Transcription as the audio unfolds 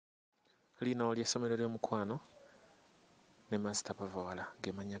Lino ly'essomero lyomukwano ne Master Bavawala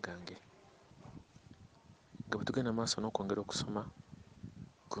ge mannya gange. Nga bwe tugenda maaso n'okwongera okusoma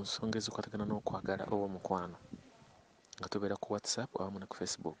ku nsonga ezikwatagana n'okwagala oba omukwano nga tubeera ku WhatsApp awamu ne ku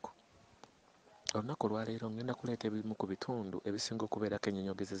Facebook. Olunaku olwaleero ngenda kuleeta ebimu ku bitundu ebisinga okubeerako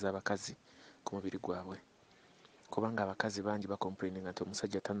ennyonyogezi z'abakazi ku mubiri gwabwe. Kubanga abakazi bangi bakomplaininga nti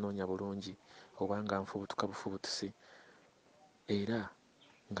omusajja tannoonya bulungi oba nga nfubutuka bufubutusi, era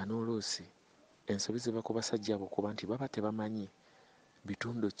nga n'oluusi ensobi ziva ku basajja abo kuba nti baba tebamanyi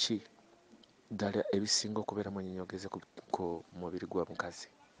bitundu ki ddala ebisinga okubeeramu ennyonyogezi ku mubiri gwa mukazi.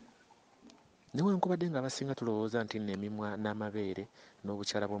 Newankubadde nga abasinga tulowooza nti nno emimwa n'amabeere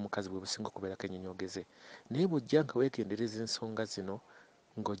n'obukyala bw'omukazi bwe businga okubeerako ennyonyogezi, naye bw'ojja nga weegendereza ensonga zino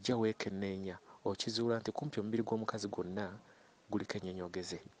ng'ojja weekenneenya okizuula nti kumpi omubiri gw'omukazi gwonna guliko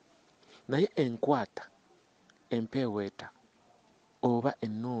ennyonyogezi. Naye enkwata, empeeweeta oba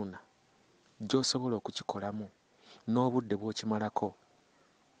ennuuna gy'osobola okukikolamu n'obudde bw'okimalako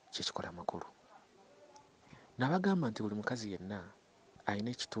kye kikola makulu. Nabagamba nti buli mukazi yenna alina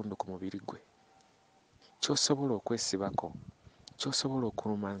ekitundu ku mubiri gwe ky'osobola okwesibako, ky'osobola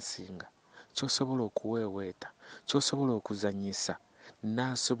okulumansinga, ky'osobola okuweeweeta, ky'osobola okuzannyisa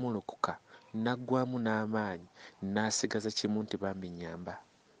n'asumulukuka n'aggwamu n'amaanyi n'asigaza kimu nti bambi nnyamba.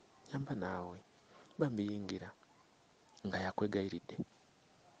 Nyamba naawe, bambi yingira nga yakwegayiridde.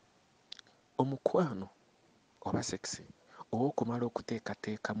 Omukwano oba sekisi oba okumala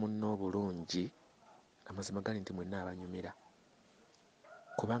okuteekateeka munno obulungi, amazima gali nti mwenna abanyumira.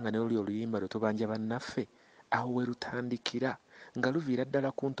 Kubanga ne luli oluyimba lwe tubanja bannaffe, awo we lutandikira nga luviira ddala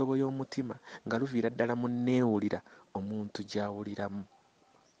ku ntobo y'omutima, nga luviira ddala mu nneewulira omuntu gy'awuliramu.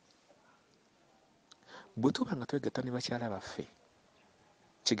 Bwe tuba nga twegatta ne bakyala baffe,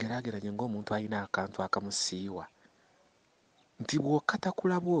 kigeraageranye ng'omuntu alina akantu akamusiiwa nti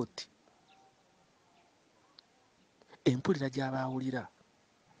bw'okatakula bw'oti empulira gy'abaawulira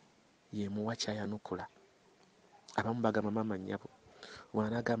yeemuwa kyayanukula. Abamu bagamba maama nnyabo, omulala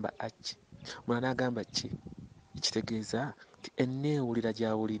n'agamba acci, omulala n'agamba ki. Ekitegeeza nti enneewulira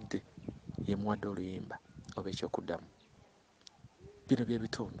gy'awulidde yeemuwadde oluyimba oba ekyokuddamu. Bino bye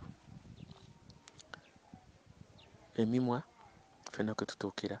bitundu. Emimwa ffenna kwe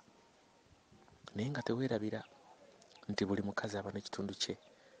tutuukira, naye nga teweerabira nti buli mukazi aba n'ekitundu kye,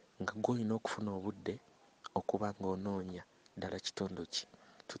 nga gw'olina okufuna obudde okuba ng'onoonya ddala kitundu ki.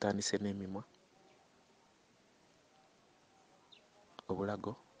 Tutandise n'emimwa,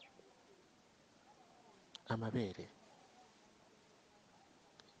 obulago, amabeere,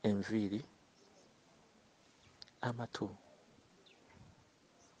 enviiri, amatu,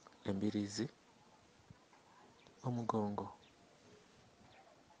 embiriizi, omugongo,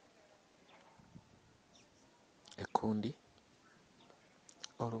 ekkundi,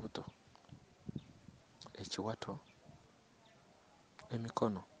 olubuto, ekiwato,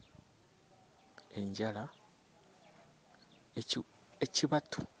 emikono, enjala,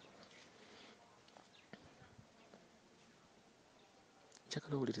 ekibatu.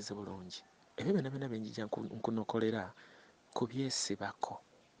 Njagala owulirize bulungi. Ebyo byonna byonna bye njija nkunokolera ku byesibako,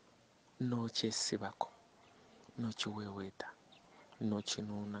 n'okyesibako, n'okiweeweeta,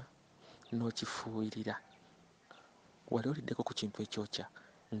 n'okinuuna, n'okifuuyirira. Wali oliddeko ku kintu ekyokya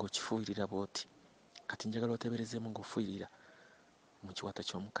ng'okifuuyirira bw'oti. Kati njagala oteeberezeemu ng'ofuuyirira mu kiwato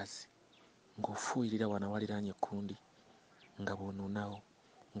ky'omukazi, ng'ofuuyirira wano awaliraanye ekkundi, nga bw'onuunawo,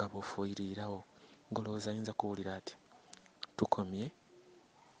 nga bw'ofuuyirirawo, ng'olowooza ayinza kuwulira atya. Tukomye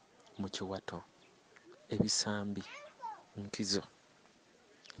mu kiwato, ebisambi, nkizo,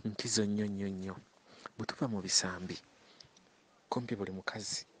 nkizo nnyo nnyo nnyo. Bwe tuva mu bisambi, kumpi buli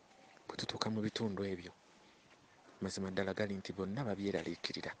mukazi bwe tutuuka mu bitundu ebyo, mazima ddala gali nti bonna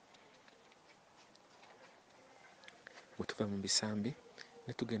babyeraliikirira. Bwe tuva mu bisambi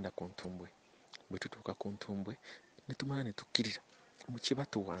ne tugenda ku ntumbwe, bwe tutuuka ku ntumbwe ne tumala ne tukkirira mu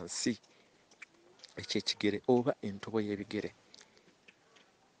kibatu wansi eky'ekigere oba entobo y'ebigere.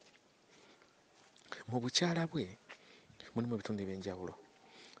 Mu bukyala bwe mulimu ebitundu eby'enjawulo.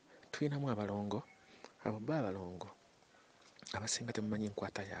 Tulinamu abalongo, abo bo abalongo abasinga temumanyi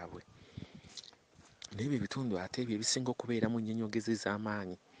nkwata yaabwe, naye bye bitundu ate ebyo ebisinga okubeeramu ennyonyogezi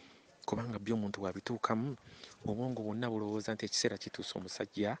z'amaanyi, kubanga byo omuntu bw'abituukamu obwongo bwonna bulowooza nti ekiseera kituuse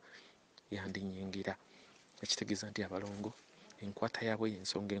omusajja yandinnyingira. Ekitegeeza nti abalongo enkwata yaabwe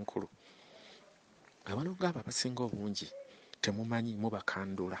y'ensonga enkulu. Abalongo abo abasinga obungi temumanyi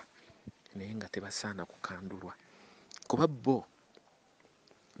mubakandula, naye nga tebasaana kukandulwa kuba bo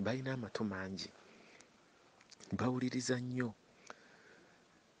balina amatu mangi, bawuliriza nnyo,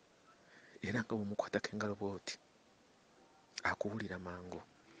 era nga bw'omukwatako engalo bw'oti akuwulira mangu.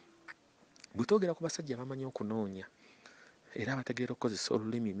 bwe twogera ku basajja abamanyi okunoonya era abategeera okukozesa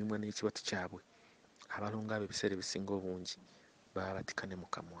olulimi emimwa n'ekibatu kyabwe, abalongo abo ebiseera ebisinga obungi baba batika ne mu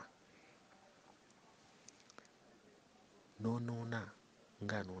kamwa. N'onoona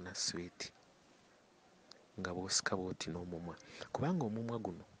ng'anoona swiiti nga bw'osika bw'oti n'omumwa, kubanga omumwa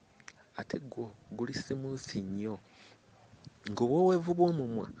guno ate gwo guli simuusi nnyo, ng'obwoweevu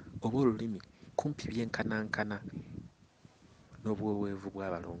bw'omumwa oba olulimi kumpi byenkanankana n'obwoweevu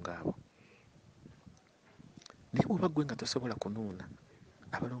bw'abalongo abo. Naye bw'oba ggwe nga tosobola kunuuna,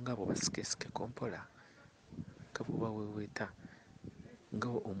 abalongo abo basikeesikeko mpola nga bw'oba weeweeta nga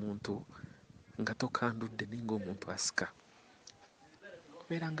omuntu nga tokandudde naye ng'omuntu asika.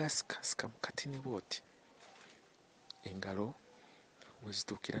 Obeera ng'asikaasika mu katini bw'oti, engalo we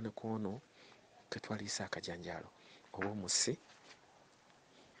zituukira ne ku ono ke twaliisa akajanjaalo oba omusi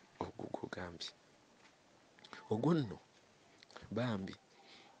ogwo gw'ogambye. Ogwo nno bambi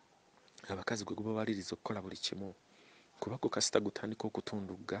abakazi gwe gubawaliriza okukola buli kimu, kuba gwo kasita gutandika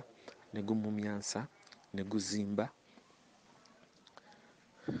okutundugga ne gumumyansa ne guzimba,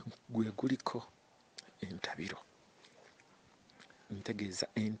 gwe guliko entabiro. Ntegeeza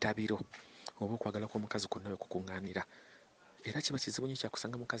entabiro oba okwagala kw'omukazi kwonna bwe kukuŋŋaanira. Era kiba kizibu nnyo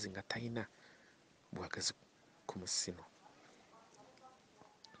kyakusanga mukazi nga talina bwagazi ku musino,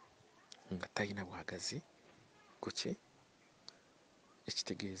 nga talina bwagazi ku ki,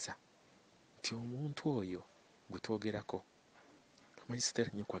 ekitegeeza nti omuntu oyo gwe twogerako omanyi sitera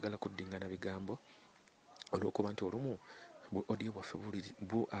nnyo kwagala kuddingana bigambo olw'okuba nti olumu bwe odiyo bwaffe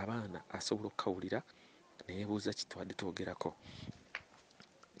abaana asobola okukawulira ne yeebuuza kitwadde twogerako.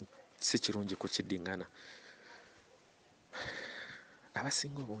 Si kirungi kukiddingana.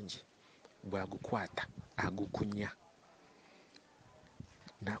 Abasinga obungi bw'agukwata agukunya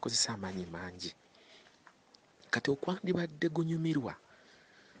n'akozesa amaanyi mangi. Kati okwandibadde gunyumirwa,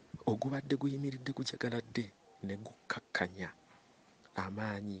 ogubadde guyimiridde gujagaladde ne gukkakkanya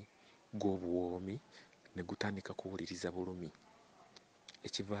amaanyi g'obuwoomi ne gutandika kuwuliriza bulumi,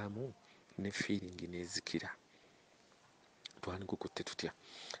 ekivaamu ne fiiringi n'ezikira. Twandigukutte tutya?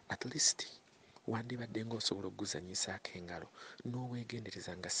 At least wandibadde ng'osobola okuguzanyisaako engalo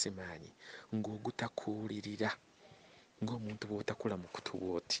n'oweegendereza nga si maanyi, ng'ogutakuwulirira ng'omuntu bw'otakula mu kutu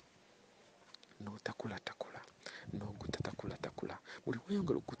bw'oti, n'otakulatakula n'ogutatakulatakula. Buli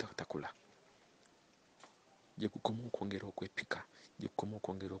weyongera okugutatakula gye gukoma okwongera okwepika, gye gukoma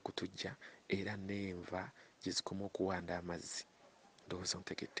okwongera okutujja, era n'enva gye zikoma okuwanda amazzi. Ndowooza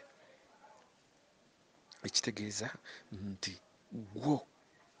ontegedde. Ekitegeeza nti gwo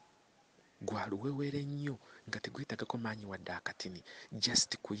gwa luweweere nnyo nga tegwetagako maanyi wadde akatini,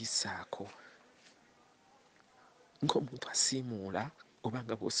 just kuyisaako ng'omuntu asiimuula oba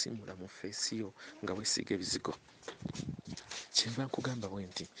nga bw'osiimuula mu ffeesi yo nga weesiiga ebizigo. Kyenva nkugamba bwe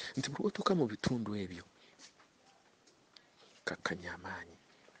nti bwe otuuka mu bitundu ebyo, kakkanya amaanyi,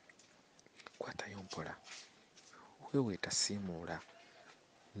 kwatayo mpola, weeweeta, siimuula,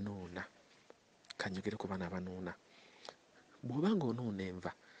 nuuna. Kanjogere ku baana abanuuna. Bw'oba ng'onuuna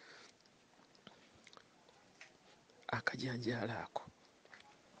enva, akajanjaalo ako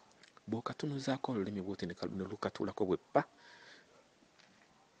bw'okatunuzaako olulimi bw'oti ne lukatuulako bwe ppa,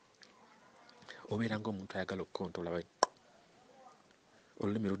 obeera ng'omuntu ayagala okukontola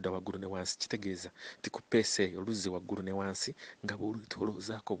olulimi ludda waggulu ne wansi. Kitegeeza nti ku ppeesa eyo luzze waggulu ne wansi nga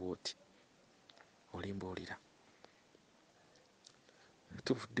bw'olwetooloozaako bw'oti olimbaolira.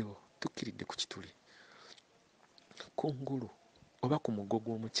 Tuvuddewo tukkiridde ku kituli. Kungulu oba ku mugo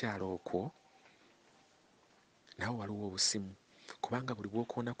gw'omukyala okwo nawe waliwo obusimu, kubanga buli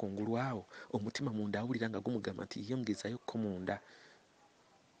bw'okoona kungulu awo omutima munda awulira nga gumugamba nti yongezayokko munda,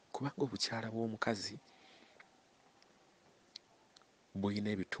 kubanga obukyala bw'omukazi buyina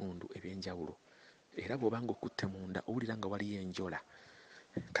ebitundu eby'enjawulo, era bw'oba nga okutte munda owulira nga waliyo enjola.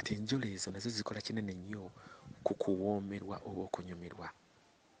 Kati enjola ezo nazo zikola kinene nnyo ku kuwoomerwa oba okunyumirwa.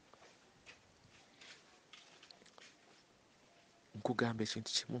 Nkugamba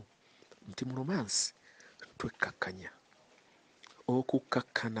ekintu kimu nti mu lumansi twekkakkanya.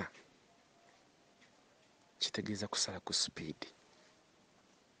 Okukkakkana kitegeeza kusala ku sipiidi.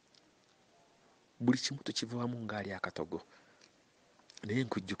 Buli kimu tukivamu ng'ali akatogo. Naye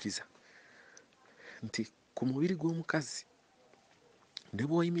nkujjukiza nti ku mubiri gw'omukazi ne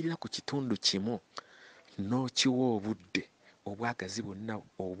bw'oyimirira ku kitundu kimu n'okiwa obudde, obwagazi bwonna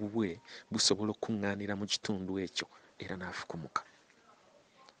obubwe busobola okuŋŋaanira mu kitundu ekyo era n'afukumuka.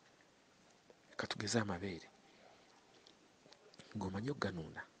 Katugeze amabeere, ng'omanyi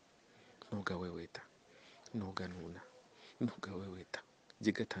okuganuuna n'ogaweeweeta, n'oganuuna n'ogaweeweeta,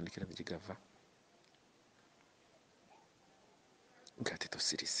 gye gatandikira ne gye gava ng'ate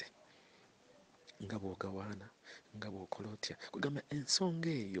tosirise. nga bw'ogawaana nga bw'okola otya kugamba ensonga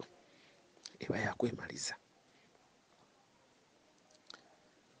eyo eba yakwemaliza.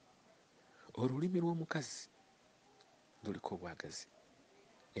 Olulimi lw'omukazi luliko obwagazi,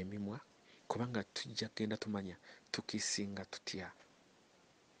 emimwa, kubanga tujja kgenda tumanya tukisinga tutya,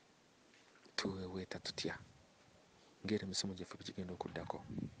 tuweweeta tutya, ng'era emisomo gyaffe bigenda okuddako.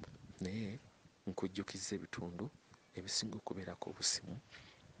 Naye nkujjukiza ebitundu ebisinga okubeerako obusimu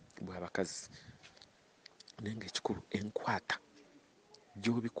bw'abakazi, naye ng'ekikulu enkwata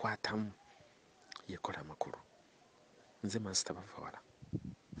gy'obikwatamu yekola amakulu. Nze Master Bavawala,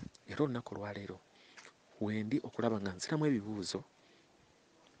 era olunaku olwaleero wendi okulaba nga nziramu ebibuuzo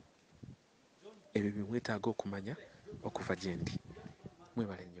ebyo bye mwetaaga okumanya okuva gye ndi.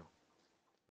 Mwebale nnyo.